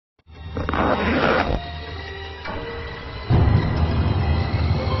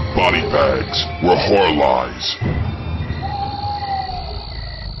BodyBags, where horror lies.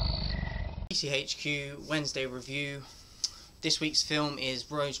 BeeCeeHQ Wednesday review. This week's film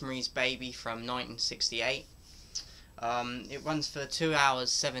is Rosemary's Baby from 1968. It runs for 2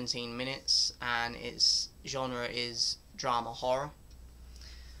 hours 17 minutes and its genre is drama horror.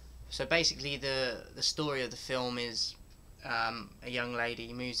 So basically the story of the film is a young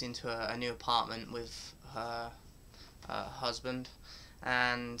lady moves into a new apartment with her husband,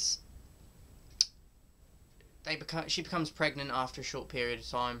 and she becomes pregnant after a short period of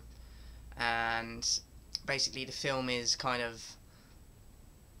time, and basically the film is kind of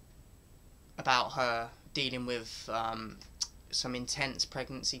about her dealing with some intense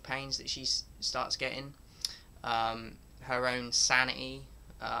pregnancy pains that she starts getting, her own sanity.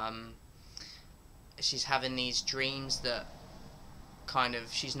 She's having these dreams that kind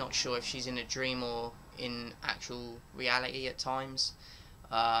of she's not sure if she's in a dream or in actual reality at times.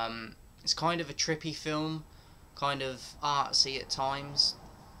 It's kind of a trippy film, kind of artsy at times,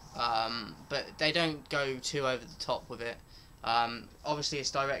 but they don't go too over the top with it. Obviously it's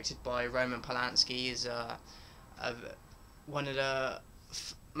directed by Roman Polanski, is one of the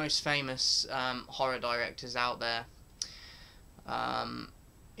most famous horror directors out there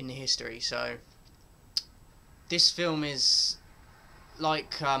in the history. So this film is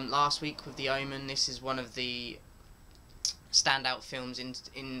like last week with The Omen. This is one of the standout films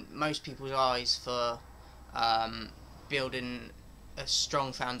in most people's eyes for building a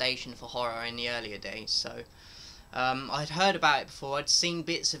strong foundation for horror in the earlier days. So I'd heard about it before, I'd seen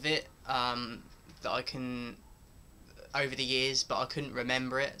bits of it that I can over the years, but I couldn't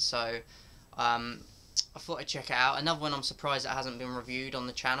remember it, so I thought I'd check it out. Another one I'm surprised it hasn't been reviewed on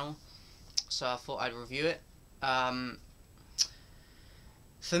the channel, so I thought I'd review it.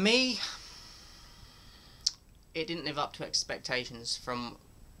 For me, it didn't live up to expectations from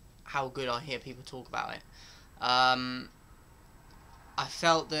how good I hear people talk about it. I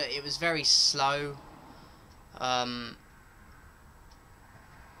felt that it was very slow.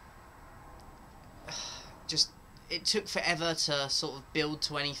 It took forever to sort of build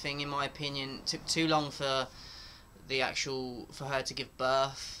to anything, in my opinion. It took too long for her to give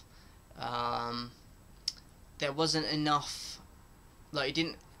birth. There wasn't enough, like,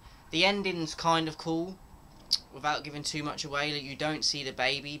 the ending's kind of cool without giving too much away. Like, you don't see the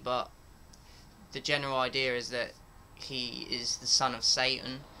baby, but the general idea is that he is the son of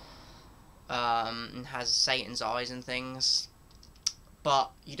Satan, and has Satan's eyes and things,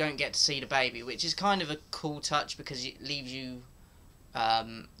 but you don't get to see the baby, which is kind of a cool touch because it leaves you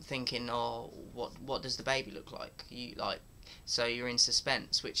thinking, oh, what does the baby look like? So you're in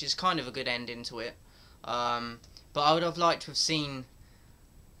suspense, which is kind of a good ending to it. But I would have liked to have seen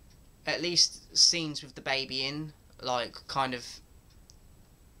at least scenes with the baby in, like, kind of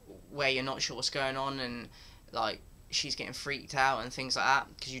where you're not sure what's going on and like she's getting freaked out and things like that,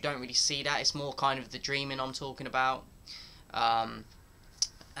 because you don't really see that. It's more kind of the dreaming I'm talking about, and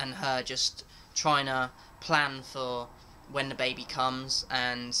her just trying to plan for when the baby comes,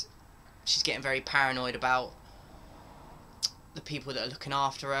 and she's getting very paranoid about the people that are looking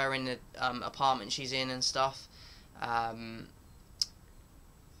after her in the apartment she's in and stuff.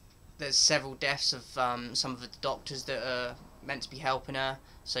 There's several deaths of some of the doctors that are meant to be helping her,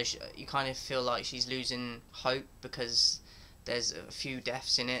 so you kind of feel like she's losing hope because there's a few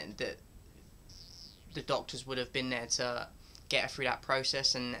deaths in it that the doctors would have been there to get her through that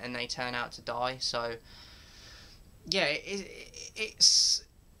process, and they turn out to die. So yeah, it's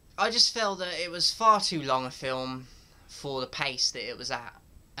I just felt that it was far too long a film for the pace that it was at,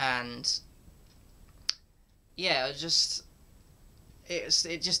 and yeah, it just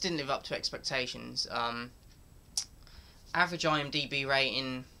didn't live up to expectations. Average IMDb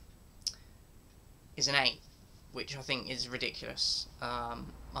rating is an 8, which I think is ridiculous. I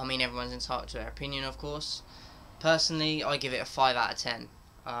mean, everyone's entitled to their opinion, of course. Personally, I give it a 5 out of 10.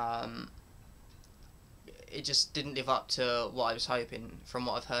 It just didn't live up to what I was hoping from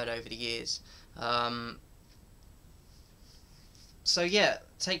what I've heard over the years. So yeah,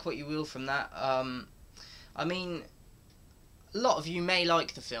 take what you will from that. I mean, a lot of you may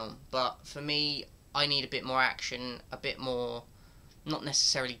like the film, but for me, I need a bit more action, a bit more, not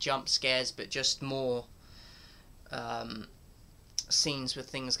necessarily jump scares, but just more scenes with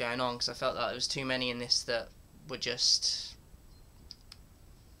things going on, because I felt like there was too many in this that were just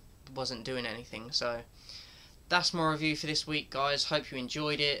wasn't doing anything. So that's my review for this week, guys. Hope you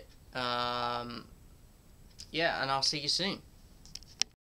enjoyed it. Yeah, and I'll see you soon.